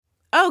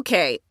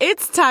Okay,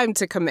 it's time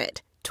to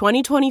commit.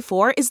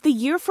 2024 is the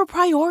year for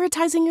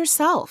prioritizing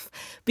yourself.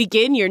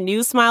 Begin your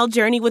new smile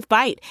journey with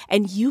Byte,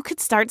 and you could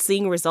start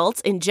seeing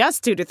results in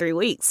just 2 to 3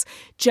 weeks.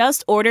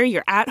 Just order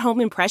your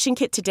at-home impression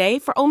kit today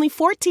for only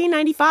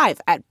 $14.95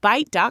 at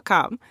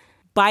Byte.com.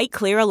 Byte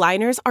Clear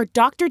aligners are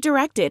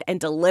doctor-directed and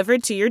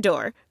delivered to your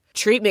door.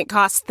 Treatment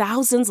costs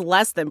thousands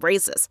less than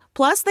braces.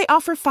 Plus, they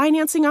offer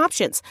financing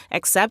options,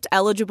 accept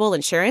eligible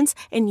insurance,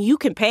 and you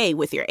can pay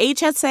with your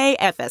HSA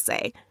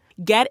FSA.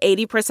 Get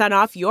 80%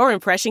 off your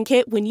impression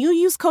kit when you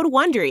use code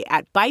WONDERY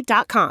at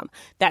Byte.com.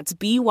 That's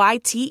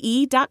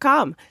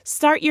BYTE.com.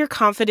 Start your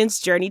confidence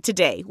journey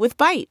today with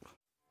Byte.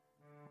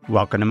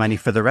 Welcome to Money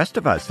for the Rest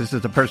of Us. This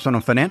is a personal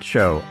finance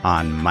show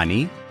on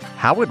money,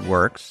 how it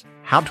works,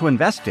 how to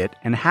invest it,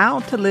 and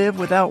how to live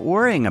without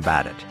worrying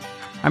about it.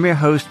 I'm your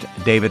host,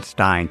 David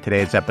Stein.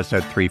 Today is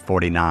episode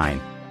 349.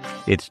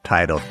 It's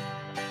titled,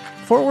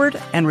 Forward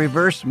and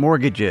Reverse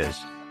Mortgages,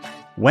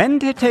 When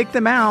to Take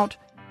Them Out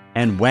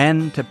and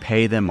When to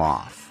Pay Them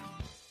Off.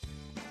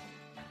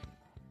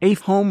 A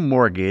home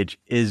mortgage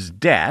is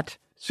debt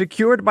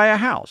secured by a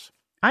house.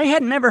 I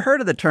had never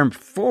heard of the term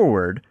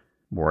forward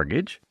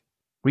mortgage.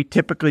 We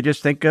typically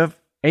just think of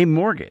a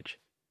mortgage.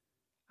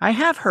 I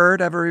have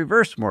heard of a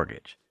reverse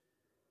mortgage.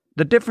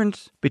 The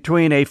difference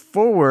between a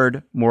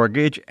forward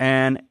mortgage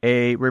and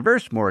a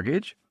reverse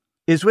mortgage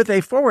is with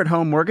a forward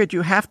home mortgage,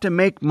 you have to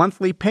make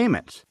monthly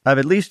payments of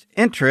at least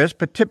interest,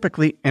 but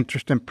typically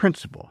interest and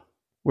principal.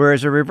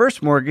 Whereas a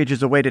reverse mortgage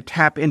is a way to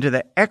tap into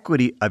the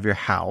equity of your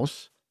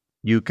house.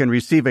 You can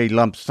receive a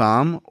lump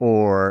sum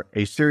or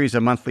a series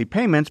of monthly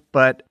payments,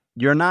 but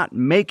you're not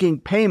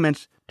making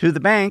payments to the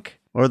bank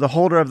or the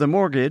holder of the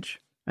mortgage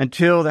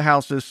until the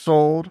house is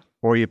sold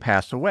or you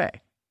pass away.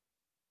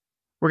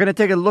 We're going to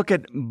take a look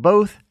at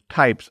both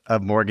types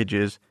of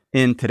mortgages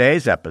in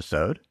today's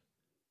episode.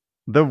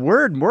 The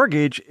word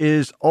mortgage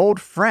is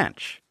Old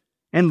French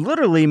and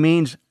literally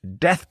means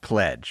death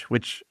pledge,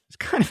 which is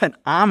kind of an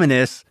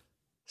ominous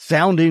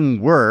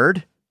sounding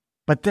word,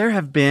 but there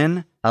have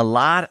been a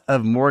lot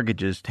of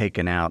mortgages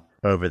taken out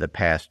over the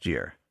past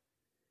year.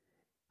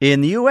 In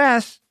the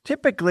U.S.,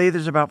 typically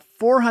there's about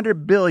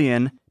 400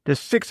 billion to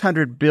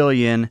 600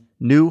 billion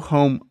new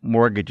home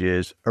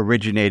mortgages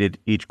originated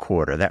each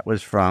quarter. That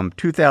was from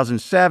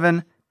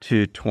 2007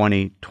 to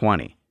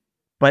 2020.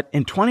 But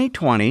in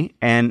 2020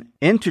 and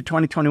into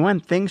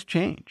 2021, things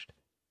changed.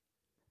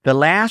 The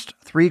last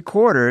 3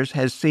 quarters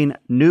has seen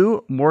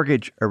new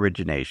mortgage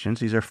originations,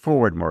 these are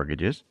forward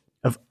mortgages,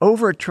 of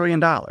over $1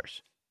 trillion.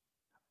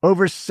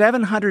 Over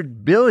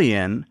 700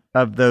 billion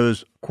of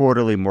those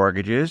quarterly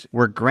mortgages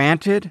were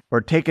granted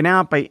or taken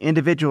out by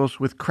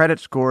individuals with credit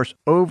scores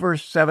over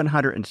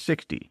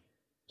 760.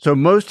 So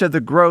most of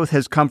the growth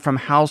has come from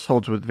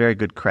households with very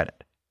good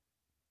credit.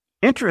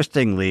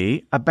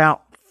 Interestingly,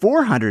 about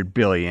 400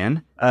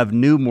 billion of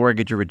new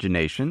mortgage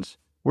originations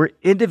were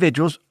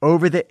individuals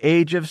over the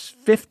age of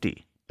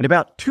 50, and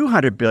about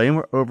 200 billion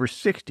were over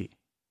 60.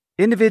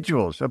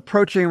 Individuals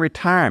approaching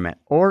retirement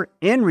or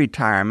in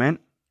retirement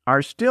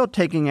are still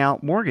taking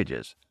out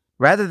mortgages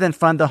rather than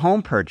fund the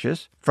home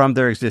purchase from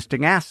their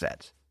existing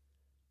assets.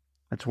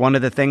 That's one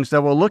of the things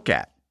that we'll look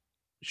at.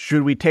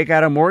 Should we take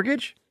out a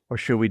mortgage or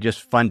should we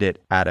just fund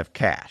it out of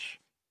cash?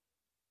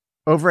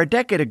 Over a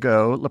decade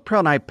ago, Laprelle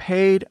and I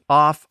paid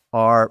off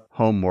our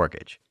home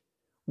mortgage.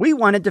 We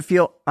wanted to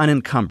feel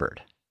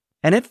unencumbered.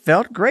 And it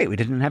felt great. We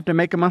didn't have to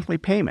make a monthly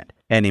payment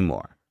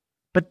anymore.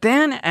 But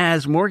then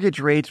as mortgage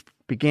rates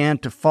began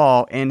to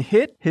fall and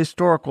hit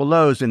historical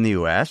lows in the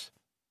U.S.,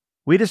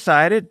 we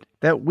decided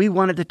that we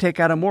wanted to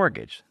take out a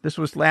mortgage. This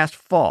was last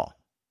fall.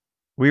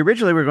 We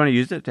originally were going to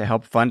use it to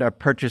help fund our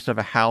purchase of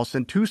a house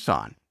in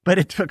Tucson. But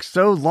it took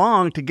so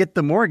long to get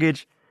the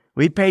mortgage,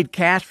 we paid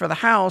cash for the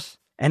house,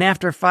 and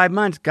after 5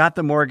 months got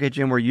the mortgage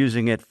and were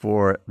using it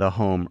for the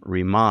home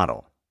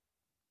remodel.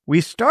 We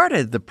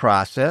started the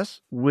process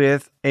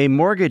with a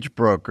mortgage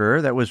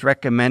broker that was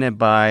recommended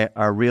by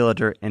our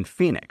realtor in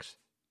Phoenix.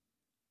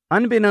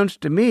 Unbeknownst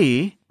to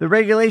me, the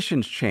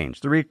regulations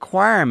changed. The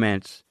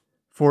requirements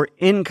for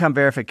income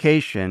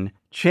verification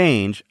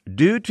changed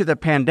due to the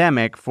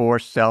pandemic for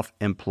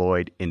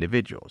self-employed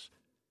individuals.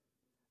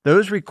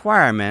 Those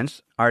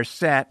requirements are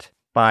set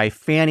by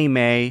Fannie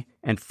Mae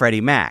and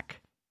Freddie Mac.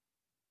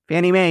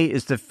 Fannie Mae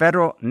is the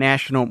Federal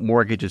National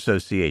Mortgage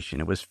Association.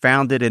 It was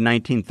founded in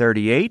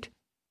 1938.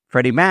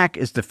 Freddie Mac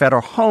is the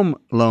Federal Home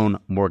Loan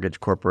Mortgage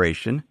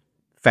Corporation,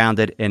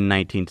 founded in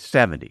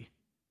 1970.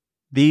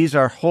 These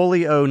are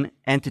wholly owned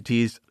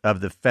entities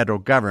of the federal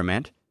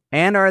government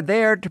and are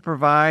there to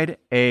provide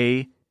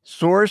a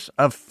source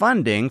of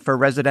funding for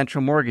residential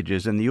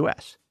mortgages in the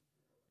U.S.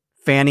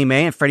 Fannie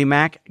Mae and Freddie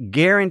Mac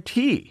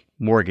guarantee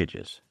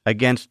mortgages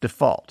against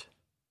default.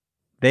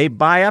 They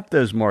buy up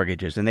those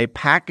mortgages and they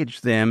package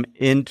them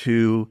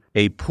into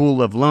a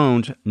pool of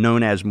loans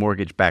known as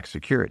mortgage-backed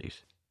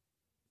securities.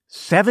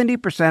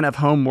 70% of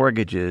home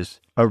mortgages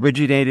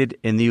originated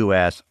in the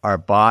U.S. are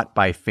bought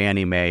by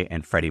Fannie Mae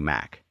and Freddie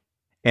Mac.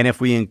 And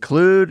if we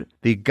include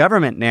the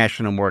Government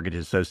National Mortgage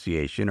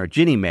Association, or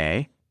Ginnie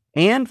Mae,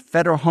 and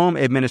Federal Home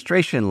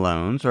Administration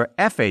loans, or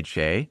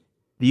FHA,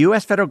 the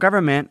U.S. federal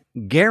government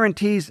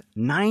guarantees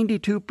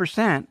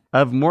 92%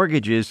 of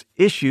mortgages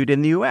issued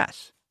in the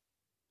U.S.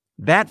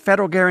 That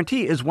federal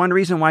guarantee is one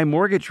reason why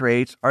mortgage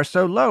rates are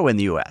so low in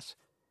the U.S.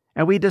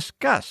 And we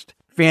discussed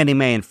Fannie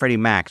Mae and Freddie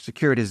Mac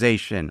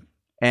securitization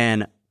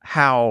and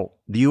how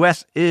the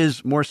U.S.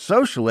 is more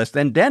socialist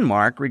than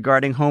Denmark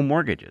regarding home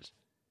mortgages.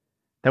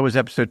 That was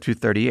episode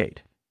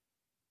 238.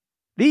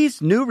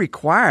 These new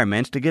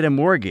requirements to get a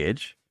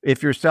mortgage,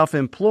 if you're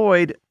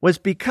self-employed, was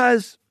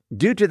because,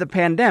 due to the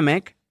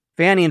pandemic,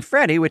 Fannie and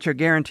Freddie, which are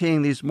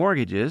guaranteeing these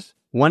mortgages,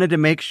 wanted to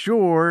make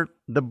sure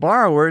the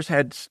borrowers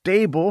had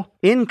stable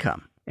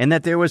income and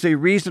that there was a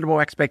reasonable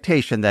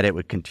expectation that it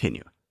would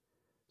continue.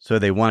 So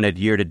they wanted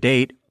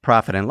year-to-date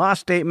profit and loss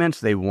statements.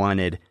 They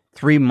wanted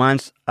 3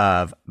 months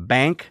of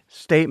bank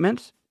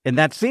statements. And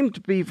that seemed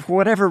to be, for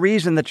whatever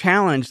reason, the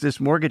challenge this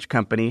mortgage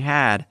company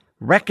had,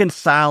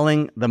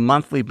 reconciling the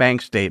monthly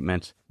bank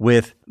statements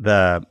with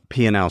the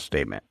P&L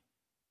statement.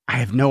 I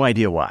have no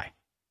idea why.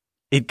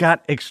 It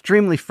got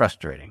extremely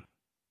frustrating.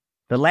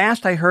 The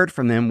last I heard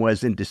from them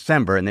was in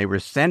December, and they were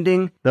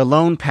sending the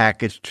loan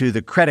package to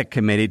the credit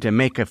committee to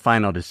make a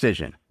final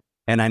decision,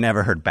 and I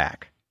never heard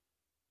back.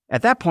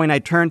 At that point, I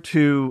turned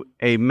to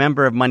a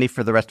member of Money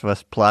for the Rest of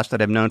Us Plus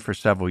that I've known for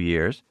several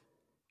years,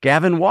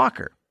 Gavin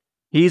Walker.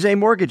 He's a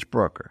mortgage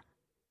broker,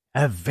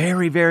 a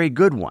very, very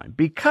good one,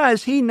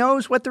 because he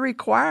knows what the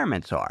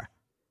requirements are.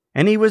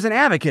 And he was an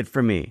advocate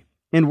for me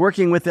in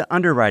working with the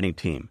underwriting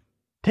team,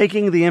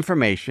 taking the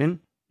information,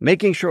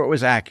 making sure it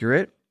was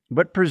accurate,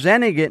 but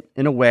presenting it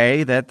in a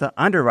way that the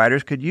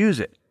underwriters could use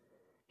it.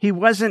 He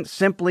wasn't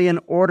simply an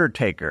order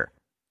taker,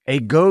 a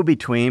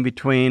go-between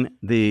between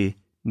the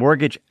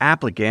mortgage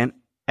applicant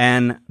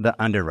and the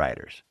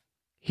underwriters.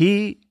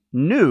 He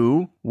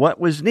knew what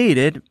was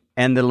needed,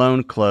 and the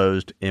loan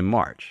closed in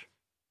March.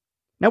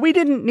 Now, we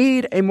didn't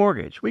need a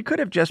mortgage. We could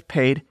have just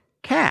paid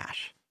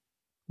cash,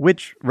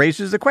 which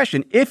raises the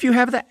question, if you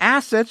have the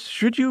assets,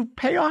 should you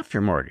pay off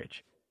your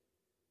mortgage?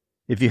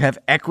 If you have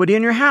equity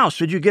in your house,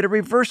 should you get a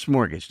reverse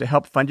mortgage to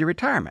help fund your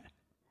retirement?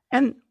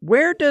 And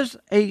where does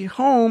a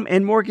home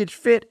and mortgage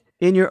fit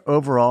in your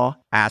overall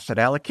asset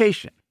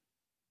allocation?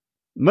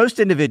 Most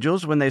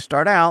individuals, when they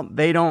start out,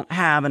 they don't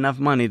have enough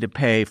money to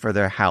pay for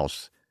their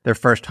house, their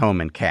first home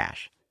in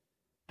cash.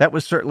 That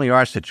was certainly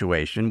our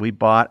situation. We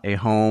bought a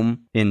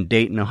home in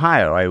Dayton,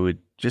 Ohio. I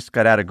just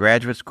got out of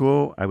graduate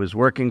school. I was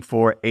working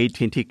for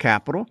AT&T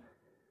Capital.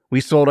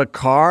 We sold a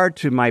car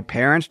to my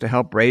parents to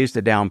help raise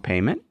the down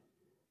payment.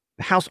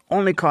 The house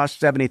only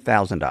cost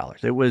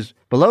 $70,000. It was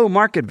below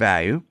market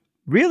value,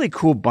 really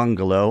cool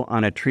bungalow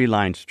on a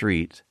tree-lined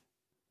street.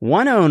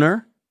 One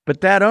owner,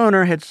 but that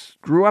owner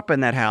grew up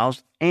in that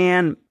house,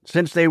 and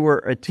since they were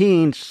a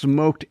teen,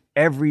 smoked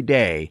every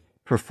day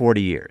for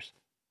 40 years.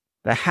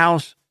 The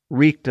house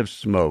reeked of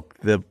smoke.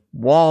 The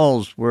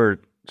walls were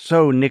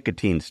so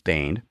nicotine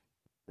stained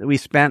that we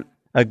spent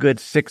a good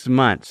 6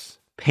 months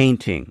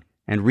painting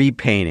and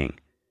repainting,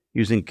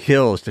 using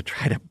kills to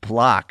try to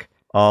block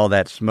all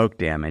that smoke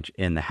damage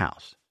in the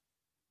house.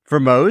 For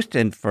most,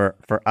 and for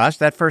us,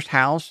 that first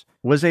house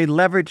was a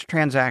leveraged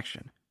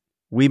transaction.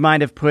 We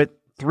might have put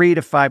 3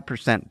 to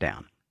 5%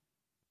 down.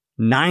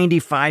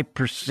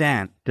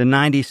 95% to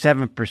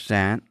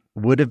 97%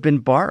 would have been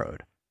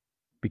borrowed.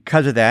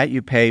 Because of that,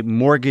 you pay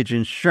mortgage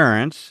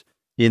insurance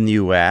in the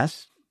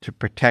U.S. to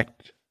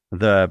protect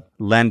the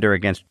lender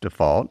against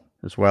default,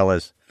 as well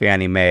as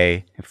Fannie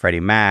Mae and Freddie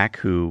Mac,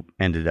 who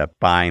ended up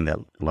buying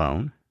the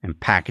loan and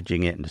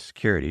packaging it into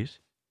securities.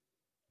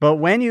 But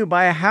when you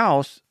buy a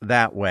house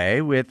that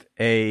way with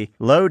a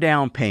low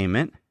down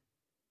payment,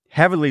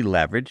 heavily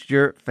leveraged,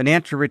 your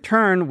financial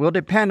return will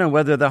depend on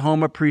whether the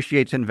home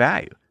appreciates in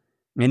value.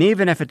 And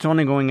even if it's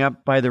only going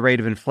up by the rate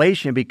of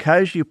inflation,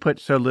 because you put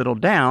so little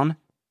down,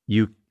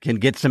 you can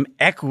get some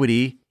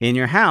equity in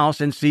your house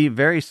and see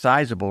very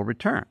sizable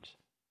returns.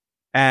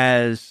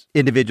 As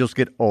individuals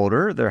get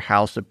older, their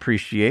house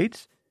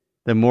appreciates,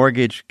 the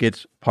mortgage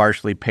gets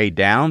partially paid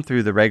down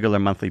through the regular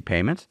monthly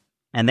payments,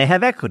 and they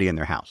have equity in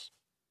their house.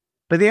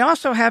 But they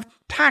also have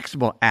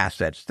taxable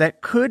assets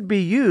that could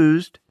be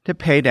used to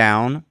pay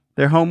down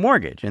their home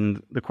mortgage.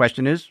 And the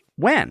question is,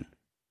 when?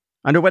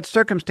 Under what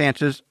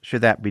circumstances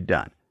should that be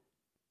done?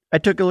 I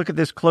took a look at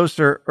this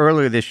closer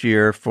earlier this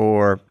year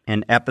for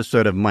an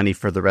episode of Money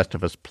for the Rest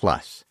of Us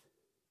Plus.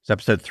 It's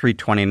episode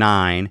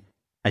 329.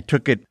 I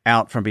took it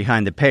out from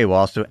behind the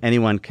paywall so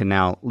anyone can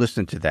now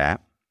listen to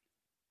that.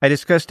 I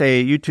discussed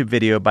a YouTube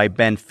video by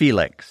Ben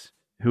Felix,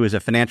 who is a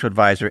financial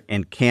advisor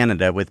in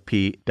Canada with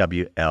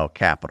PWL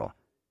Capital.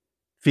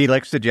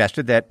 Felix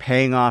suggested that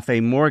paying off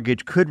a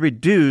mortgage could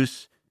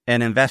reduce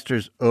an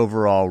investor's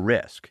overall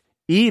risk,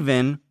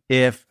 even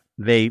if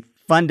they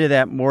funded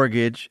that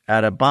mortgage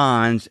out of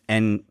bonds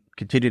and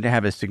continued to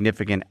have a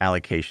significant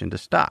allocation to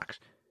stocks.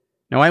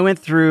 Now, I went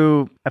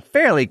through a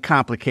fairly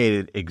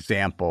complicated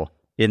example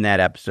in that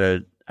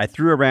episode. I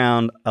threw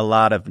around a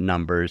lot of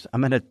numbers.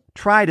 I'm going to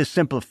try to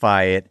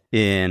simplify it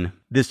in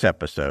this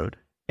episode.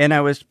 And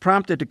I was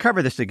prompted to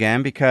cover this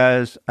again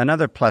because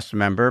another Plus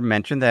member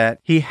mentioned that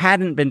he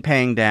hadn't been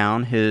paying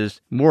down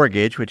his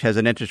mortgage, which has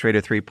an interest rate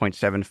of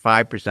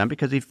 3.75%,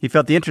 because he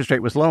felt the interest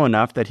rate was low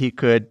enough that he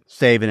could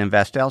save and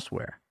invest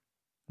elsewhere.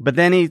 But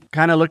then he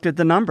kind of looked at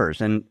the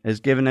numbers and has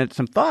given it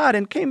some thought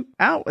and came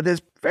out with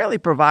this fairly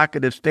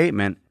provocative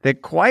statement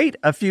that quite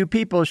a few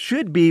people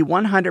should be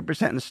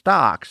 100% in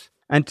stocks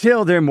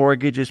until their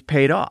mortgage is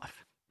paid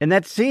off. And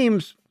that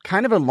seems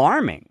kind of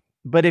alarming.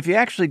 But if you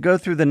actually go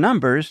through the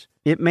numbers,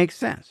 it makes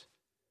sense.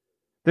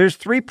 There's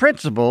 3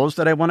 principles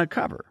that I want to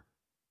cover.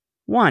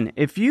 1,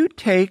 if you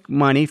take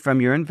money from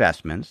your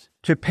investments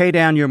to pay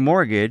down your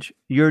mortgage,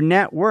 your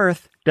net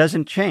worth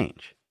doesn't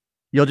change.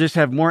 You'll just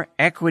have more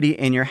equity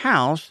in your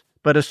house,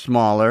 but a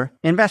smaller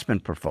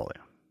investment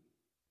portfolio.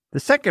 The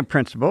second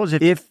principle is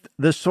if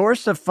the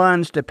source of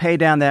funds to pay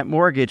down that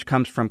mortgage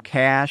comes from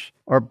cash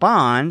or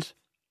bonds,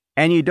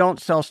 and you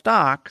don't sell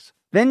stocks,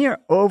 then your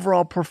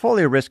overall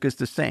portfolio risk is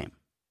the same.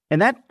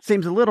 And that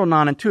seems a little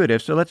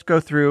non-intuitive, so let's go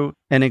through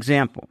an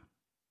example.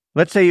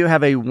 Let's say you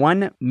have a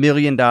 $1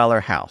 million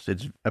house.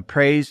 It's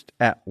appraised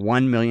at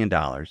 $1 million,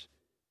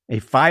 a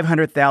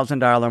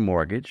 $500,000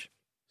 mortgage,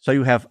 so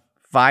you have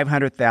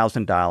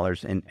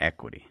 $500,000 in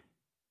equity.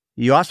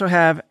 You also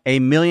have a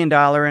 $1 million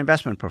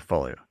investment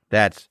portfolio.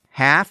 That's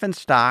half in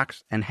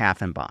stocks and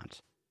half in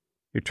bonds.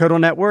 Your total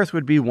net worth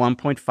would be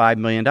 $1.5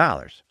 million,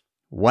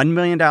 $1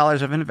 million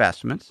of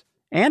investments,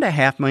 and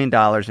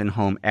 $500,000 in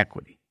home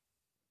equity.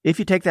 If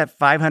you take that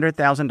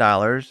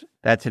 $500,000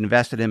 that's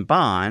invested in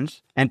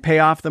bonds and pay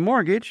off the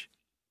mortgage,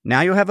 now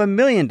you'll have $1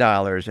 million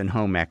in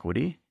home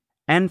equity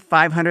and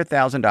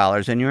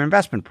 $500,000 in your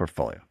investment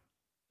portfolio,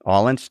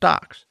 all in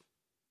stocks.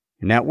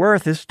 Your net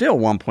worth is still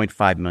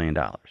 $1.5 million.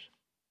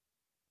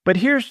 But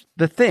here's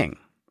the thing.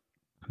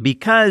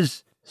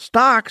 Because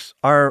stocks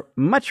are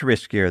much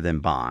riskier than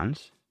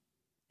bonds,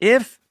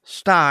 if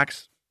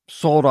stocks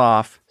sold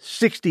off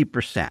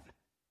 60%,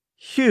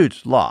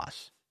 huge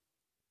loss,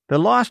 the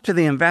loss to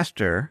the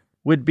investor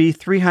would be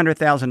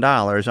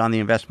 $300,000 on the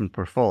investment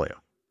portfolio.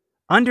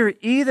 Under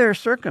either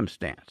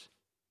circumstance,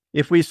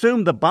 if we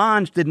assume the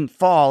bonds didn't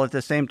fall at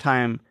the same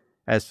time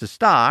as the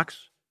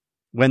stocks,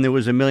 when there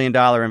was $1 million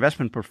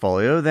investment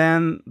portfolio,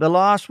 then the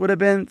loss would have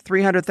been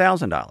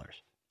 $300,000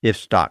 if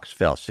stocks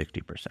fell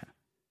 60%.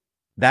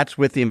 That's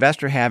with the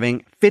investor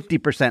having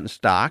 50% in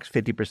stocks,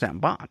 50% in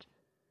bonds.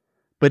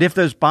 But if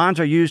those bonds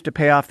are used to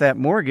pay off that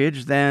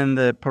mortgage, then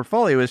the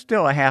portfolio is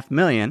still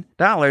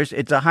 $500,000.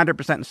 It's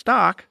 100% in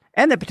stock,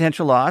 and the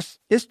potential loss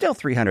is still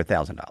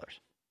 $300,000.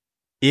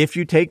 If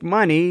you take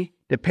money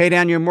to pay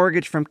down your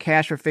mortgage from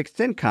cash or fixed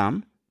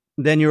income,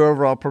 then your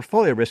overall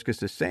portfolio risk is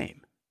the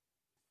same.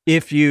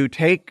 If you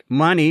take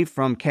money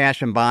from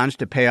cash and bonds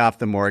to pay off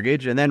the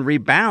mortgage and then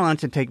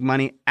rebalance and take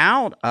money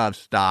out of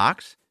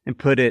stocks and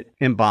put it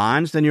in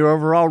bonds, then your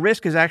overall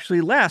risk is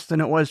actually less than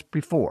it was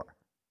before.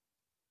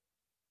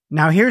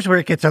 Now, here's where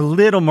it gets a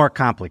little more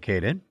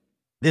complicated.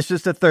 This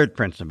is the third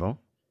principle.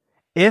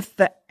 If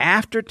the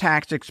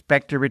after-tax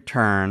expected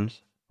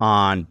returns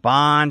on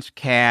bonds,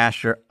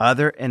 cash, or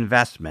other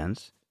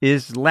investments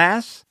is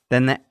less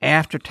than the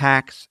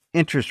after-tax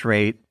interest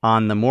rate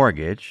on the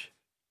mortgage,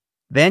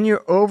 then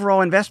your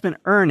overall investment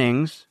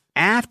earnings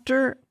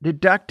after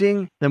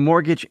deducting the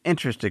mortgage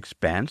interest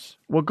expense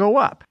will go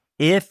up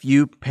if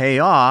you pay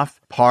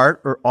off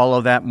part or all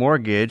of that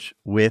mortgage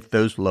with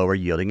those lower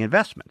yielding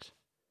investments,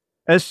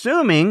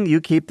 assuming you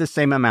keep the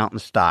same amount in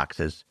stocks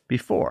as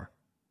before.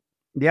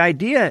 The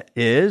idea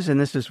is, and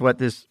this is what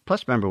this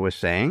Plus member was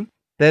saying,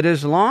 that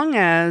as long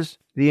as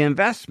the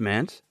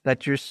investment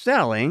that you're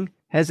selling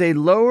has a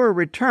lower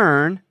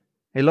return,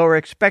 a lower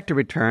expected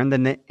return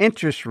than the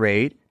interest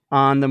rate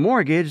on the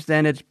mortgage,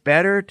 then it's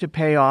better to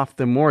pay off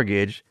the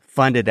mortgage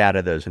funded out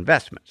of those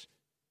investments.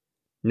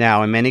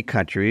 Now, in many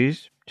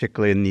countries,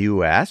 particularly in the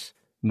U.S.,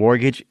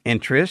 mortgage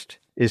interest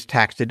is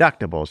tax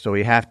deductible. So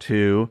we have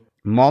to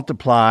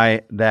multiply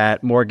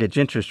that mortgage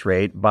interest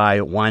rate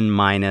by 1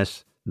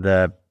 minus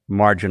the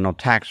marginal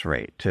tax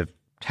rate to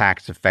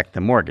tax affect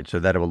the mortgage, so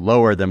that it will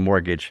lower the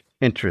mortgage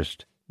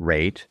interest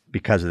rate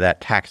because of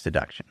that tax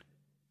deduction.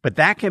 But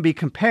that can be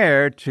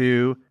compared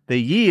to the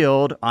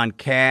yield on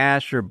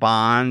cash or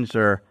bonds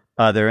or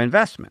other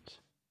investments.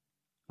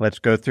 Let's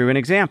go through an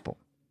example.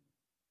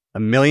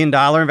 $1 million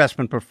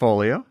investment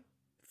portfolio,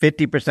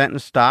 50% in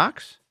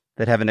stocks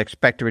that have an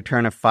expected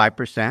return of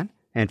 5%,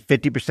 and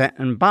 50%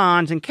 in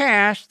bonds and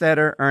cash that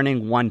are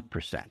earning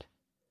 1%.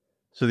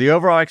 So the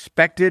overall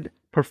expected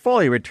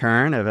portfolio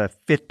return of a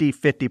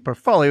 50-50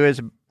 portfolio is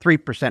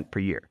 3% per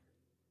year.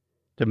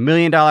 It's a $1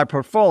 million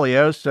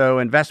portfolio, so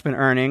investment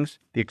earnings,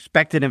 the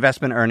expected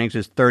investment earnings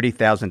is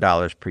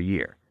 $30,000 per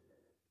year.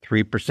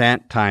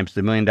 3% times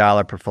the $1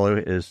 million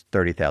portfolio is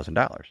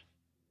 $30,000.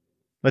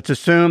 Let's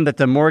assume that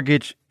the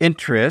mortgage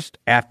interest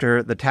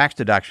after the tax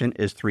deduction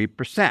is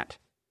 3%.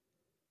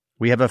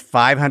 We have a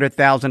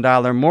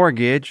 $500,000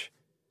 mortgage,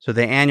 so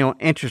the annual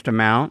interest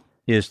amount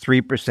is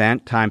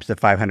 3% times the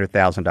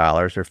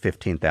 $500,000 or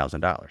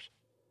 $15,000.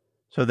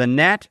 So the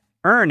net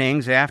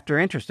earnings after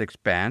interest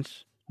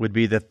expense would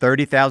be the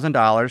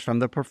 $30,000 from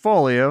the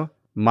portfolio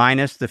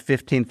minus the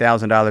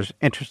 $15,000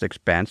 interest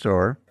expense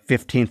or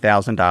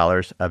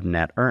 $15,000 of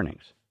net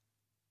earnings.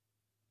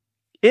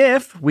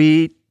 If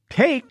we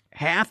take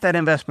half that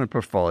investment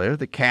portfolio,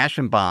 the cash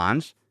and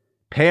bonds,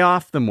 pay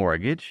off the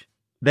mortgage,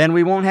 then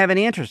we won't have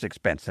any interest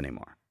expense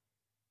anymore.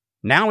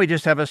 Now we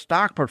just have a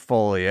stock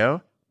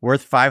portfolio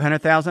worth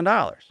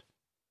 $500,000.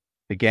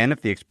 Again,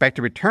 if the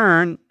expected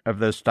return of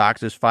those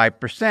stocks is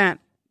 5%,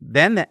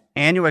 then the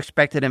annual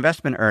expected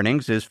investment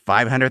earnings is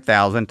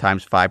 $500,000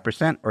 times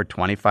 5% or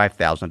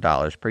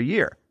 $25,000 per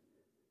year,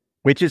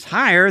 which is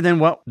higher than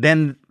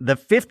the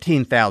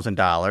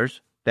 $15,000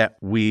 that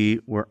we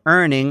were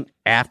earning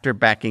after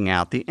backing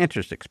out the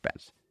interest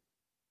expense.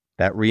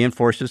 That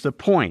reinforces the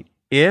point.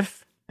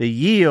 If the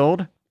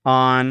yield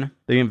on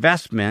the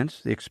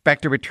investments, the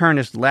expected return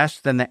is less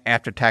than the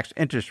after-tax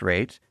interest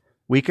rates,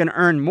 we can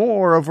earn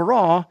more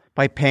overall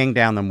by paying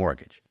down the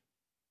mortgage.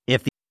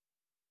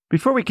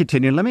 Before we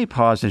continue, let me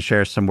pause and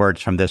share some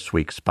words from this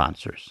week's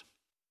sponsors.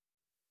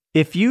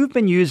 If you've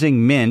been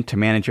using Mint to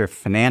manage your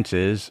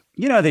finances,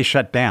 they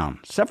shut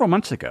down several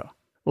months ago.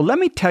 Well, let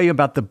me tell you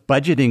about the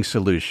budgeting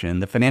solution,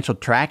 the financial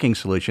tracking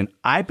solution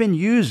I've been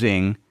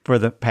using for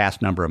the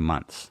past number of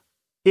months.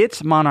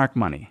 It's Monarch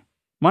Money.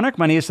 Monarch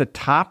Money is the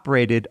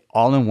top-rated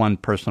all-in-one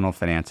personal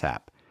finance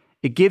app.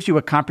 It gives you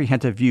a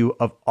comprehensive view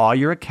of all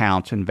your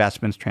accounts,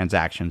 investments,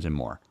 transactions, and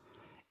more.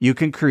 You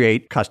can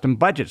create custom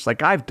budgets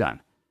like I've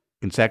done.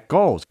 You can set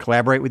goals,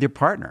 collaborate with your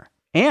partner.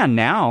 And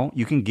now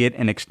you can get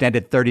an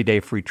extended 30-day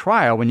free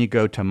trial when you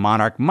go to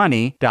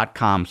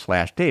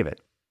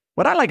monarchmoney.com/David.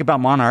 What I like about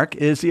Monarch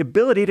is the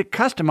ability to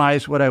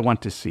customize what I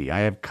want to see. I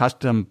have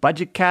custom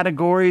budget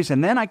categories,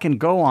 and then I can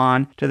go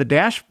on to the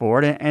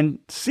dashboard and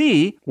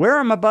see where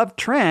I'm above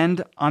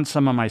trend on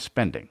some of my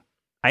spending.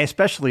 I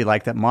especially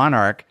like that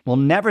Monarch will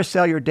never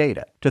sell your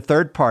data to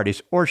third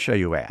parties or show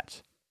you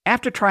ads.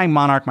 After trying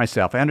Monarch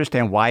myself, I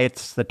understand why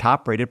it's the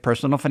top-rated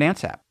personal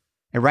finance app.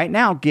 And right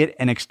now, get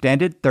an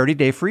extended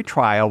 30-day free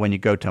trial when you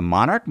go to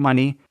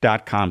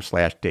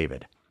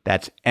monarchmoney.com/David.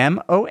 That's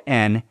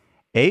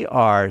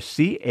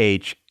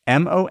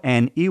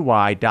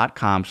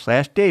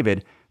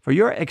monarchmoney.com/David for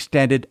your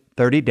extended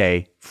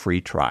 30-day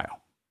free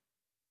trial.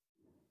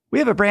 We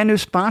have a brand new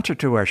sponsor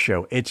to our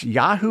show. It's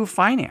Yahoo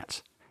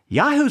Finance.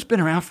 Yahoo's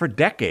been around for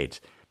decades.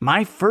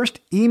 My first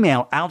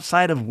email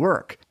outside of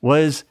work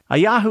was a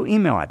Yahoo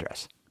email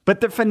address. But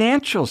the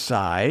financial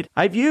side,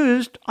 I've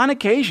used on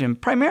occasion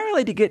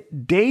primarily to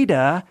get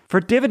data for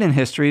dividend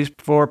histories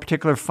for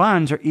particular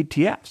funds or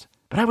ETFs.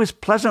 But I was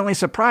pleasantly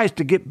surprised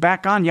to get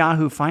back on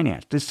Yahoo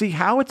Finance to see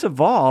how it's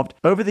evolved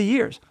over the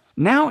years.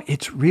 Now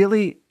it's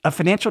really a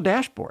financial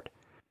dashboard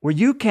where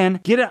you can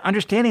get an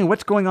understanding of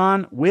what's going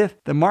on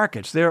with the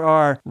markets. There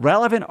are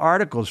relevant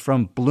articles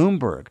from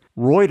Bloomberg,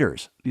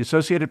 Reuters, the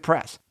Associated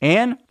Press,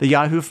 and the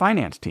Yahoo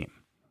Finance team.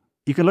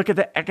 You can look at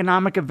the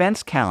economic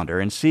events calendar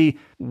and see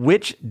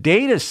which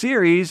data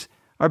series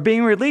are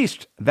being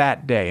released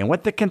that day and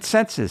what the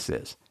consensus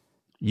is.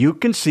 You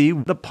can see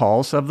the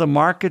pulse of the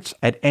markets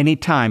at any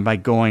time by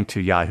going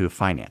to Yahoo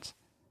Finance.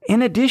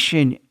 In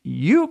addition,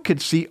 you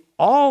could see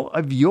all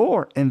of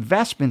your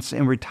investments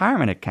in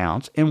retirement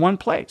accounts in one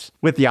place.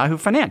 With Yahoo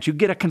Finance, you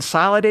get a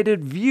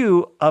consolidated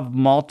view of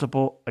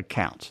multiple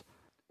accounts.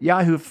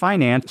 Yahoo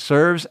Finance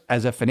serves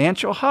as a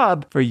financial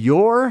hub for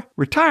your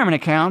retirement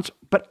accounts,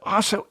 but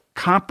also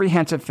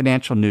comprehensive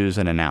financial news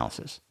and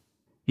analysis.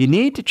 You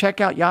need to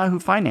check out Yahoo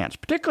Finance,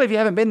 particularly if you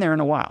haven't been there in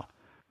a while.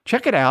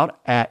 Check it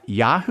out at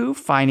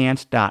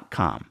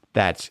yahoofinance.com.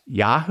 That's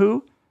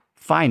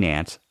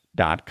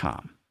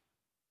yahoofinance.com.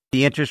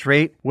 The interest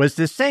rate was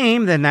the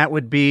same, then that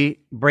would be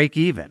break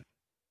even.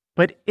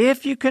 But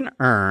if you can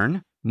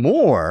earn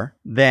more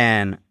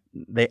than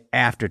the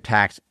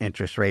after-tax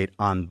interest rate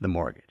on the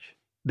mortgage,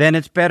 then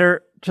it's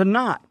better to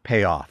not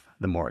pay off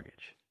the mortgage.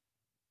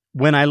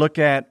 When I look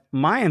at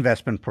my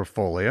investment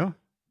portfolio,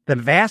 the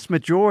vast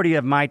majority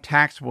of my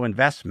taxable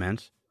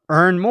investments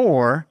earn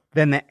more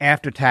than the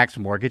after-tax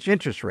mortgage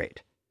interest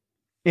rate.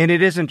 And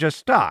it isn't just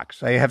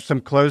stocks. I have some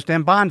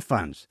closed-end bond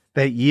funds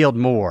that yield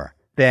more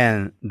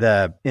than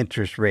the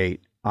interest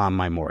rate on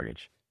my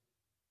mortgage.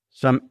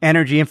 Some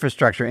energy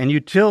infrastructure and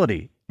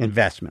utility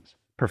investments,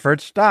 preferred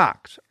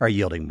stocks, are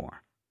yielding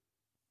more.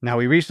 Now,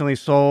 we recently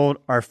sold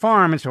our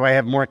farm, and so I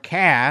have more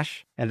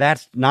cash, and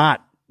that's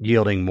not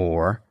yielding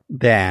more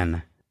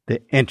than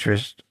the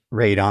interest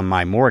rate on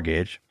my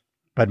mortgage,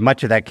 but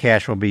much of that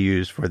cash will be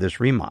used for this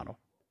remodel.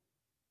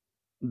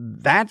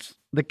 That's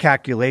the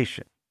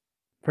calculation.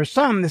 For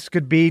some, this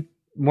could be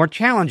more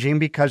challenging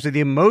because of the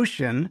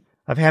emotion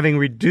of having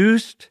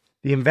reduced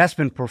the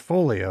investment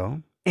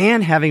portfolio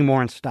and having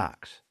more in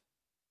stocks.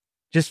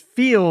 Just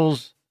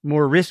feels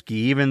more risky,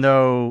 even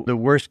though the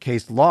worst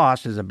case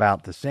loss is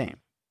about the same.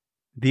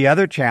 The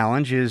other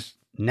challenge is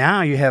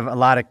now you have a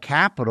lot of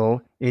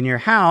capital in your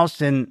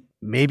house, and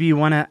maybe you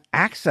want to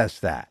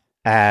access that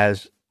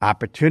as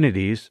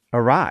opportunities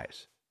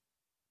arise.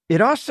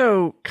 It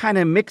also kind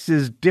of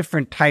mixes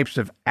different types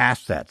of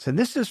assets. And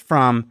this is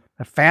from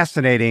a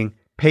fascinating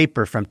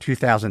paper from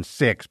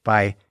 2006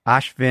 by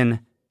Ashvin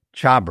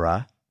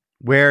Chhabra,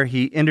 where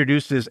he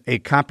introduces a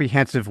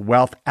comprehensive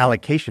wealth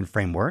allocation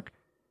framework.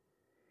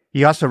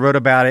 He also wrote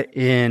about it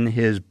in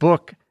his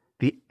book,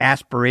 The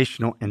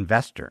Aspirational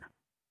Investor.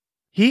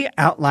 He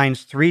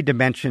outlines 3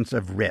 dimensions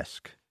of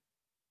risk.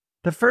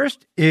 The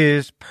first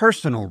is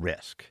personal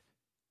risk,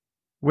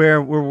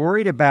 where we're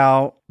worried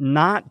about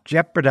not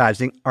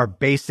jeopardizing our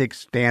basic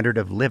standard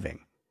of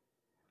living,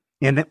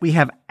 and that we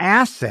have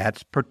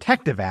assets,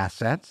 protective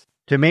assets,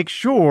 to make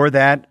sure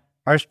that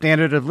our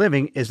standard of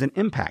living isn't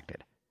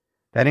impacted.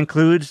 That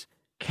includes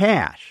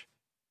cash,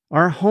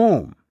 our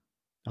home,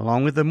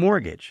 along with the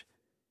mortgage.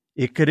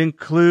 It could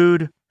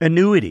include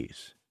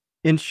annuities,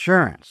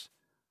 insurance,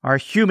 our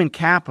human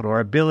capital, our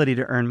ability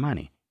to earn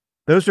money.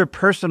 Those are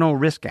personal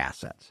risk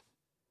assets.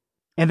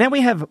 And then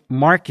we have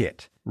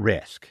market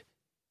risk,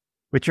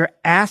 which are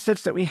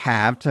assets that we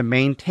have to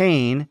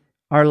maintain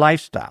our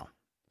lifestyle,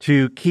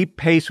 to keep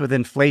pace with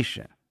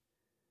inflation.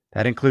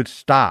 That includes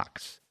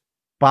stocks,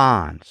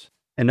 bonds,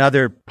 and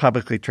other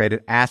publicly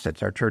traded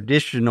assets, our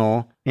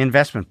traditional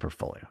investment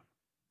portfolio.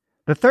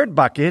 The third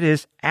bucket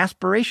is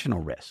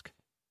aspirational risk.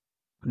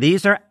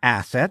 These are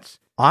assets,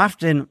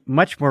 often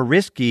much more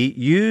risky,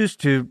 used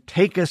to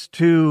take us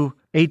to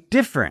a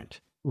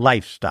different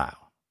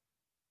lifestyle,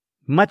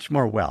 much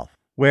more wealth,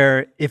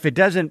 where if it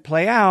doesn't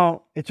play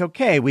out, it's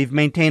okay, we've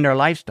maintained our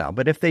lifestyle.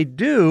 But if they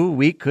do,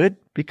 we could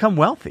become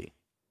wealthy.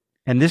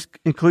 And this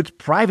includes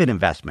private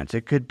investments.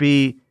 It could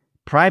be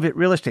private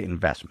real estate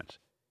investments.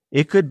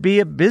 It could be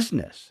a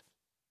business.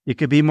 It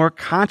could be more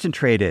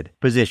concentrated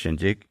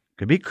positions. It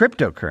could be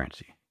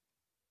cryptocurrency.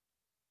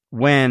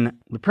 When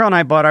Laprelle and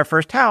I bought our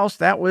first house,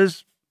 that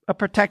was a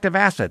protective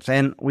asset,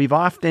 and we've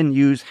often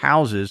used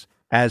houses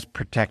as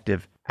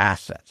protective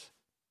assets.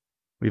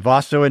 We've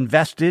also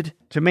invested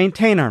to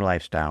maintain our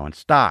lifestyle in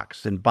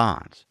stocks and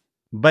bonds.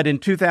 But in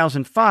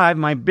 2005,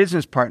 my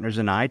business partners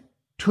and I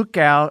took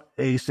out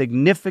a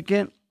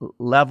significant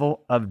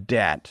level of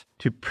debt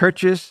to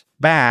purchase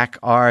back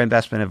our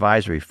investment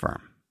advisory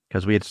firm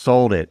because we had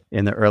sold it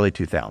in the early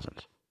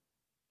 2000s.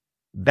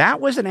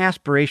 That was an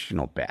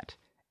aspirational bet,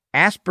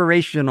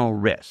 aspirational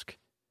risk,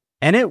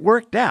 and it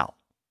worked out.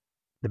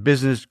 The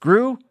business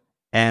grew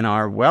and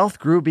our wealth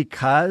grew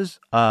because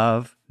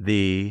of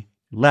the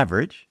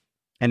leverage.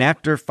 And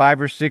after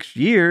 5 or 6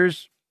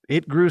 years,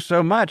 it grew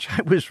so much,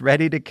 I was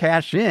ready to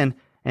cash in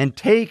and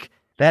take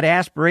that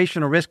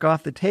aspirational risk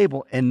off the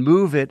table and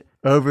move it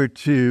over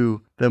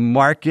to the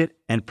market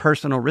and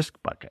personal risk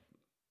bucket.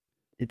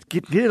 It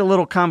get a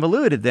little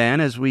convoluted then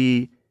as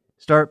we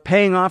start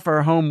paying off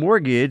our home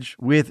mortgage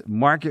with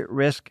market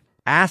risk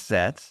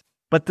assets,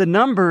 but the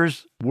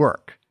numbers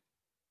work.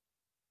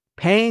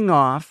 Paying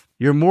off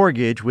your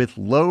mortgage with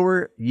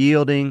lower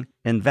yielding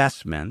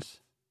investments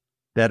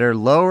that are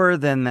lower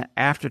than the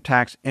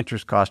after-tax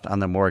interest cost on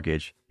the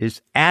mortgage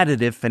is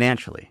additive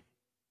financially.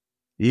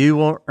 You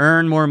will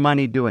earn more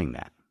money doing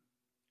that.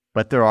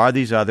 But there are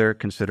these other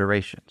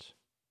considerations.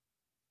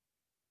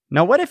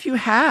 Now, what if you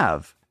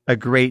have a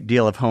great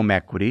deal of home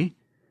equity,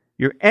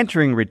 you're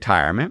entering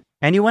retirement,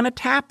 and you want to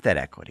tap that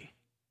equity?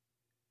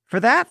 For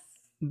that,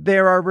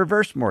 there are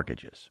reverse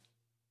mortgages.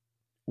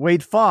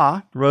 Wade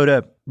Faw wrote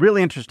a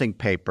really interesting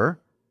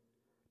paper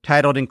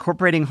titled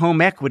Incorporating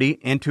Home Equity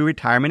into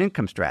Retirement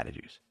Income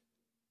Strategies.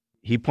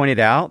 He pointed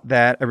out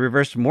that a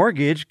reverse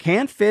mortgage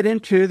can fit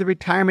into the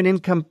retirement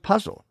income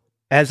puzzle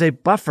as a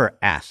buffer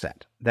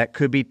asset that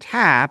could be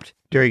tapped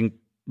during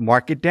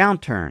market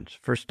downturns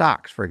for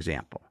stocks, for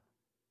example,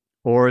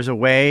 or as a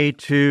way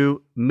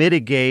to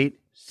mitigate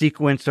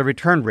sequence of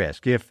return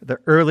risk. If the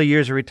early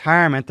years of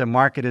retirement, the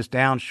market is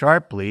down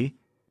sharply,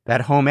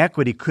 that home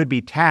equity could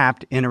be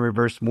tapped in a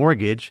reverse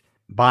mortgage,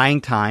 buying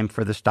time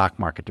for the stock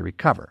market to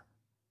recover.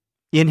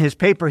 In his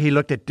paper, he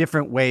looked at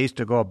different ways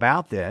to go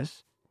about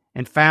this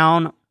and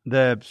found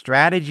the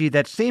strategy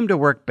that seemed to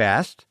work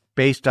best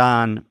based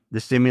on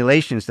the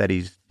simulations that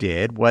he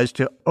did was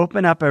to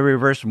open up a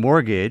reverse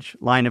mortgage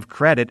line of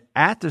credit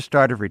at the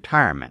start of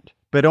retirement,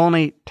 but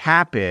only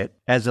tap it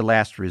as a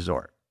last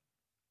resort.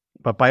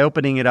 But by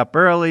opening it up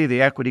early,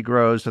 the equity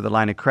grows, so the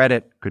line of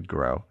credit could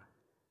grow.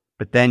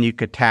 But then you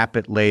could tap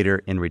it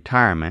later in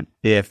retirement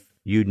if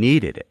you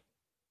needed it.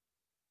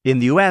 In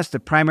the U.S., the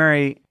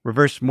primary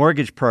reverse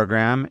mortgage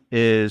program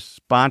is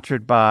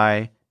sponsored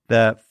by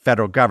the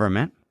federal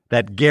government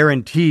that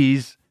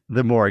guarantees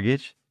the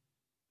mortgage,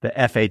 the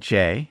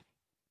FHA.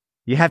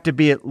 You have to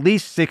be at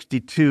least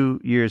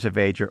 62 years of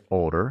age or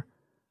older,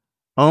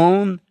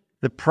 own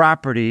the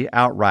property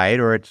outright,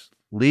 or it's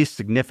least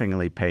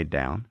significantly paid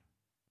down.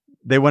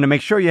 They want to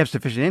make sure you have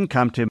sufficient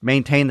income to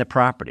maintain the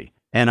property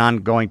and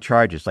ongoing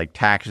charges like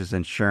taxes,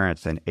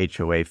 insurance, and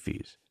HOA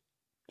fees.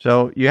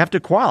 So you have to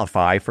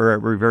qualify for a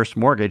reverse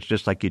mortgage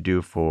just like you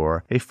do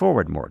for a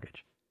forward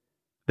mortgage.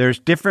 There's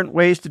different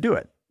ways to do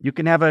it. You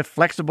can have a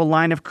flexible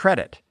line of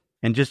credit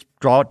and just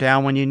draw it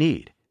down when you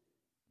need.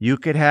 You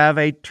could have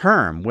a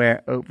term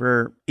where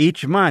over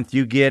each month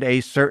you get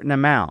a certain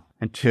amount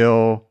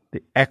until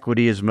the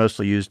equity is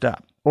mostly used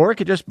up. Or it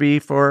could just be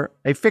for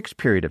a fixed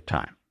period of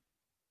time.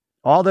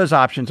 All those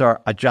options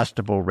are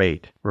adjustable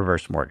rate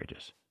reverse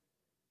mortgages.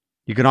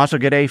 You can also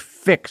get a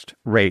fixed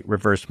rate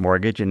reverse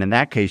mortgage, and in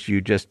that case, you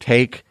just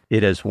take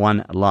it as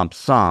one lump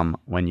sum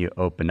when you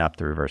open up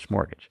the reverse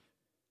mortgage.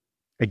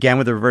 Again,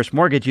 with a reverse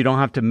mortgage, you don't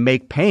have to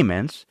make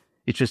payments.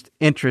 It's just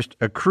interest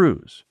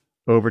accrues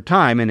over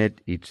time, and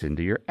it eats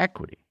into your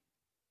equity.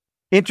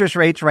 Interest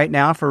rates right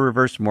now for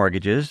reverse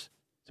mortgages,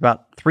 it's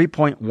about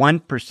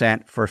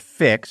 3.1% for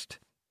fixed.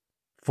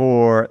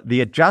 For the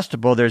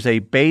adjustable, there's a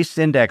base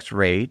index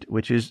rate,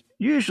 which is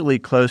usually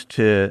close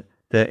to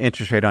the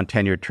interest rate on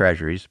 10-year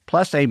treasuries,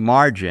 plus a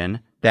margin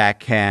that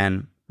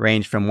can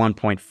range from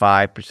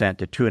 1.5%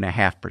 to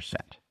 2.5%.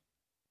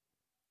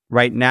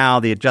 Right now,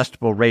 the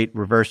adjustable rate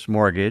reverse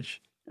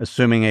mortgage,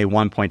 assuming a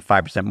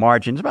 1.5%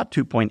 margin, is about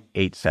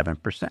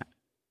 2.87%.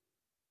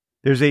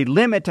 There's a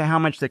limit to how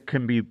much that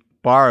can be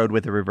borrowed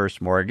with a reverse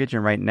mortgage,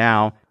 and right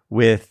now,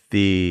 with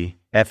the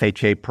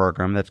FHA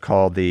program that's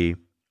called the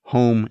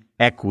Home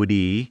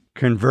Equity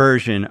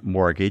Conversion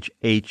Mortgage,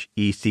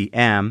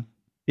 HECM,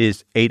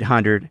 is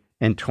 $822,000.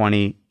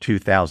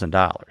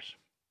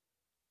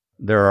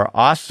 There are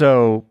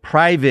also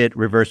private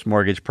reverse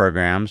mortgage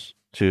programs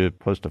to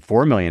close to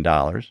 $4 million.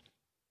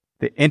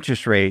 The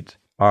interest rates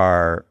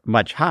are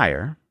much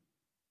higher.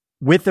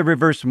 With the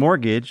reverse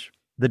mortgage,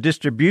 the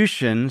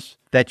distributions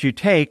that you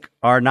take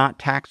are not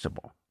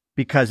taxable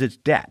because it's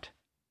debt.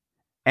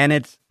 And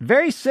it's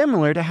very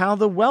similar to how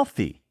the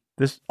wealthy,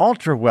 this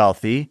ultra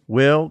wealthy,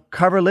 will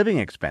cover living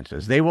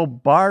expenses. They will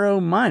borrow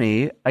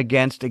money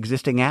against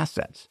existing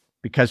assets.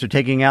 Because they're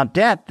taking out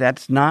debt,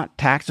 that's not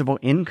taxable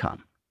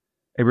income.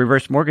 A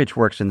reverse mortgage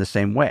works in the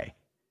same way.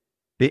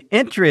 The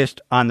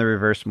interest on the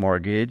reverse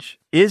mortgage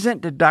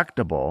isn't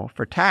deductible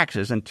for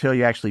taxes until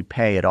you actually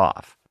pay it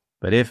off.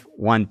 But if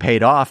one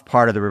paid off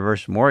part of the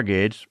reverse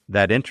mortgage,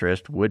 that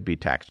interest would be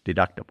tax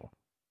deductible.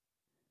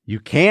 You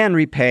can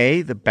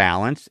repay the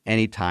balance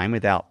anytime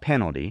without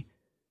penalty,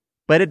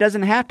 but it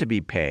doesn't have to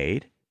be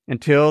paid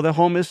until the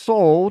home is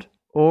sold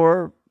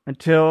or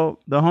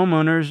until the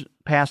homeowners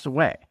pass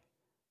away.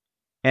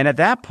 And at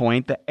that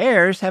point, the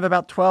heirs have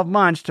about 12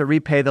 months to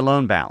repay the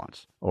loan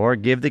balance or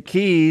give the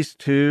keys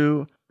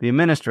to the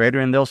administrator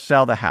and they'll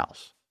sell the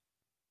house.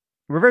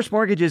 Reverse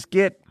mortgages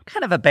get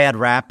kind of a bad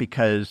rap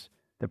because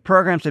the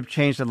programs have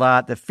changed a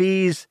lot. The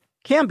fees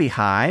can be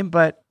high,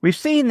 but we've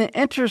seen the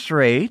interest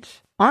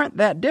rates aren't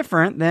that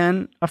different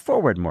than a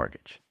forward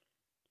mortgage.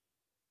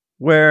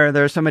 Where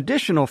there's some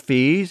additional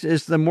fees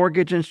is the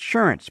mortgage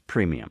insurance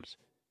premiums.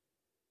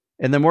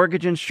 And the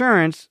mortgage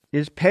insurance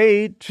is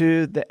paid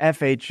to the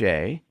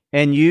FHA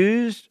and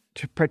used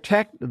to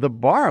protect the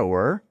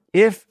borrower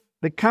if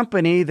the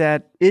company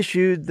that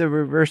issued the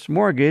reverse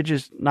mortgage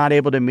is not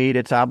able to meet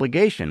its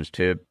obligations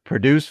to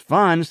produce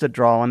funds that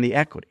draw on the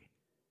equity.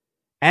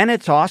 And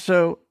it's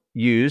also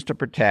used to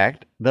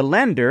protect the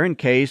lender in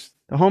case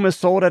the home is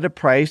sold at a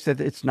price that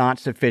it's not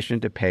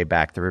sufficient to pay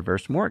back the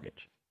reverse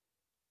mortgage.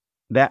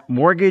 That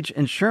mortgage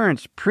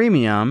insurance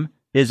premium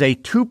is a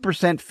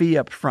 2% fee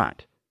up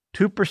front.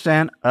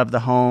 2% of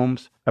the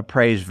home's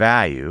appraised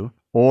value,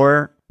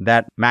 or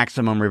that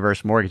maximum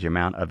reverse mortgage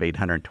amount of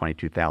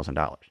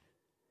 $822,000.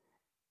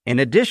 In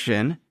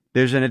addition,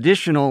 there's an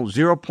additional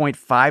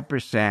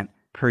 0.5%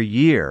 per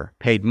year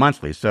paid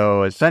monthly.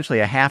 So essentially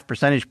a half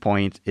percentage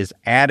point is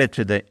added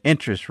to the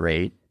interest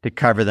rate to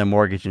cover the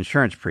mortgage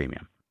insurance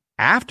premium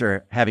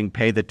after having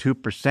paid the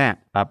 2%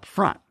 up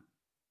front.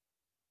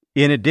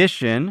 In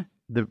addition,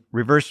 the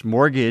reverse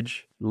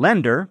mortgage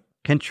lender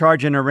can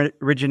charge an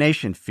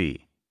origination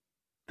fee,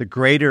 the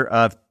greater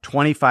of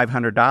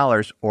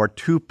 $2,500 or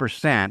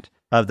 2%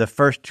 of the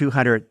first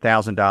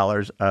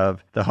 $200,000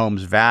 of the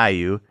home's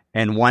value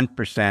and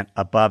 1%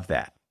 above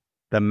that.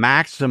 The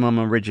maximum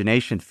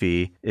origination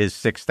fee is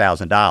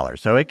 $6,000.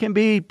 So it can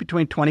be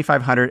between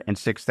 $2,500 and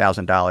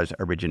 $6,000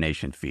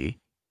 origination fee.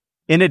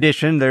 In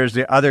addition, there's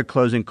the other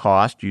closing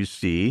cost you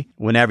see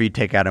whenever you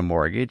take out a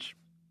mortgage: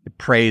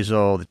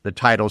 appraisal, the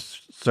title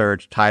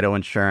search, title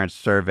insurance,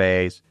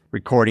 surveys,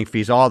 recording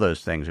fees, all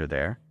those things are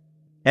there.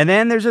 And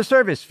then there's a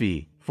service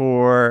fee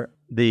for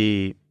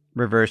the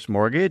reverse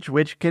mortgage,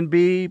 which can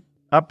be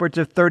upwards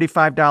of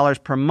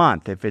 $35 per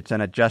month if it's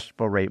an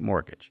adjustable rate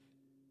mortgage.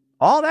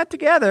 All that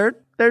together,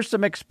 there's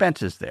some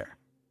expenses there.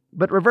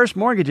 But reverse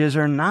mortgages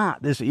are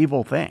not this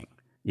evil thing,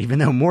 even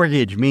though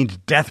mortgage means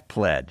death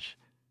pledge.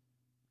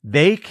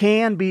 They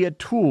can be a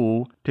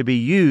tool to be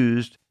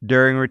used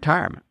during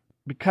retirement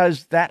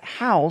because that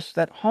house,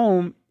 that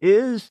home,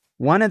 is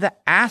one of the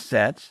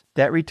assets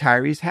that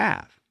retirees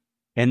have.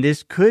 And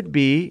this could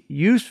be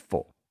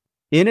useful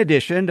in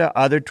addition to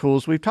other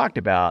tools we've talked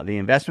about, the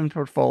investment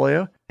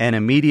portfolio and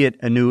immediate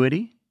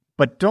annuity.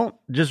 But don't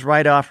just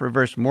write off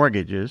reverse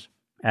mortgages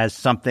as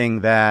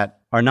something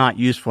that are not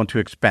useful and too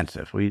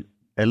expensive. We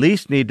at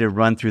least need to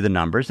run through the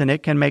numbers, and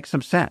it can make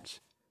some sense.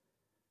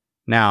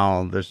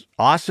 Now, there's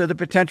also the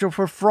potential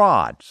for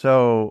fraud.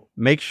 So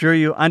make sure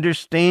you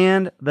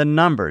understand the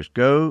numbers.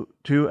 Go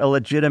to a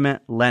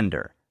legitimate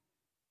lender.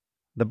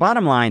 The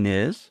bottom line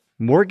is,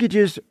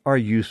 mortgages are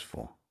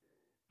useful.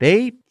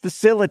 They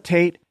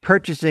facilitate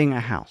purchasing a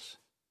house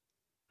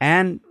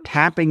and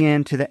tapping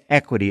into the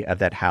equity of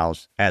that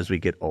house as we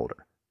get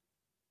older.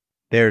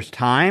 There's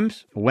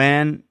times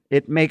when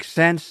it makes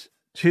sense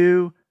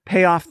to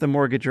pay off the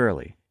mortgage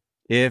early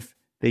if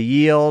the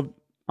yield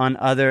on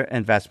other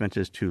investments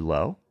is too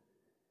low.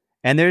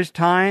 And there's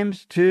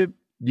times to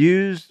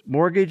use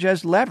mortgage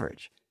as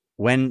leverage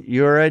when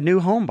you're a new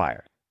home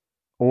buyer,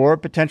 or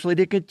potentially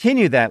to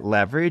continue that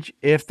leverage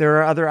if there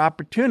are other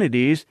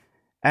opportunities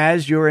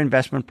as your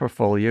investment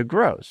portfolio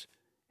grows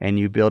and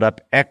you build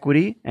up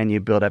equity and you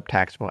build up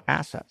taxable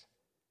assets.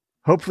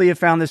 Hopefully you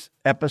found this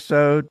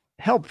episode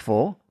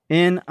helpful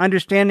in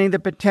understanding the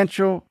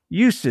potential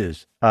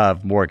uses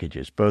of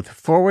mortgages, both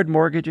forward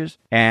mortgages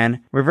and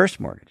reverse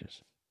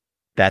mortgages.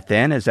 That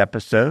then is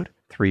episode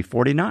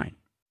 349.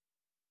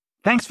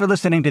 Thanks for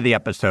listening to the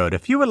episode.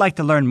 If you would like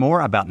to learn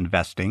more about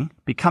investing,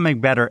 becoming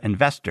a better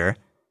investor,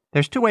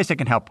 there's 2 ways I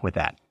can help with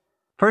that.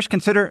 First,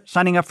 consider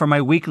signing up for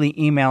my weekly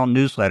email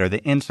newsletter,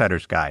 The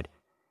Insider's Guide.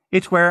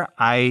 It's where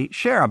I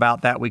share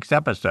about that week's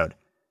episode.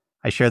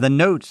 I share the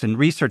notes and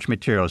research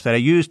materials that I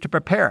use to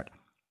prepare it,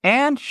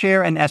 and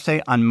share an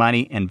essay on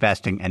money,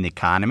 investing, and the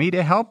economy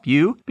to help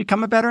you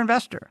become a better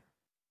investor.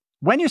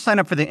 When you sign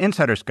up for the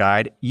Insider's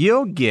Guide,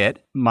 you'll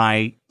get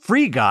my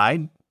free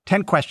guide,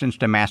 10 Questions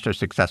to Master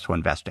Successful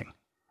Investing.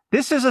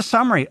 This is a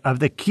summary of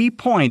the key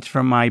points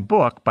from my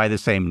book by the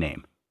same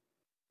name.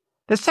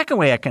 The second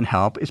way I can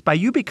help is by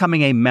you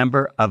becoming a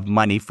member of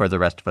Money for the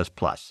Rest of Us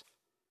Plus.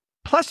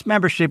 Plus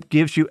membership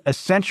gives you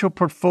essential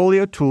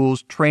portfolio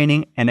tools,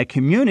 training, and a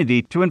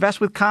community to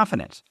invest with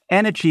confidence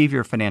and achieve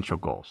your financial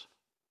goals.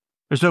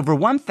 There's over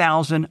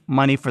 1,000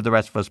 Money for the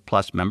Rest of Us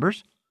Plus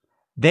members.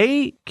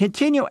 They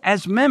continue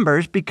as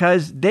members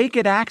because they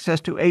get access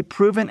to a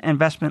proven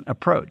investment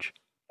approach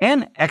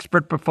and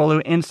expert portfolio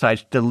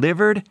insights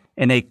delivered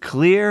in a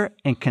clear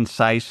and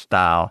concise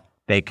style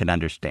they can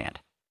understand.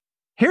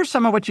 Here's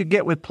some of what you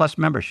get with Plus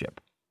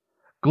membership.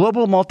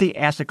 Global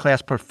multi-asset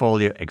class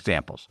portfolio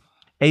examples.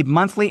 A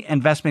monthly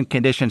investment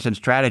conditions and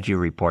strategy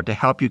report to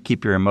help you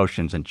keep your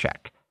emotions in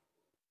check.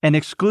 An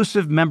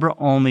exclusive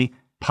member-only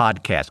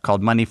podcast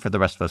called Money for the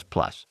Rest of Us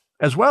Plus,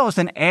 as well as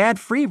an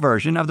ad-free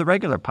version of the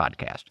regular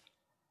podcast.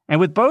 And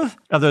with both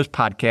of those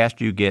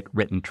podcasts, you get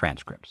written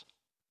transcripts.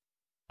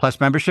 Plus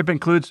membership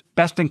includes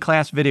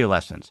best-in-class video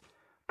lessons,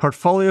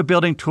 portfolio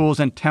building tools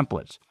and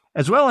templates,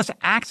 as well as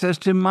access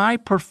to my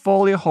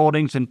portfolio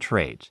holdings and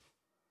trades.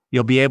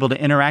 You'll be able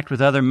to interact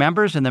with other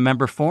members in the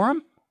member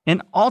forum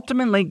and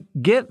ultimately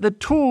get the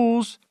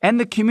tools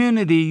and the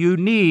community you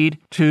need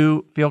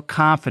to feel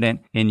confident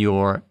in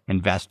your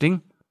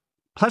investing.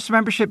 Plus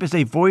membership is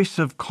a voice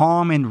of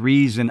calm and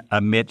reason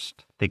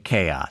amidst the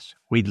chaos.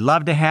 We'd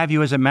love to have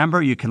you as a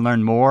member. You can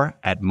learn more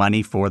at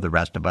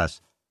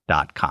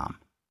moneyfortherestofus.com.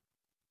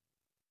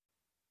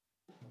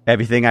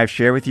 Everything I've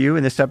shared with you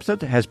in this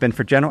episode has been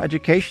for general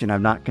education.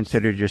 I've not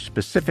considered your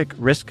specific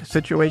risk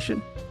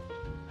situation.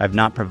 I've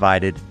not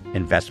provided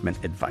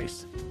investment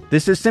advice.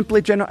 This is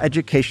simply general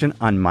education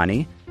on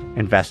money,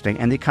 investing,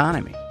 and the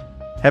economy.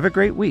 Have a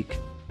great week.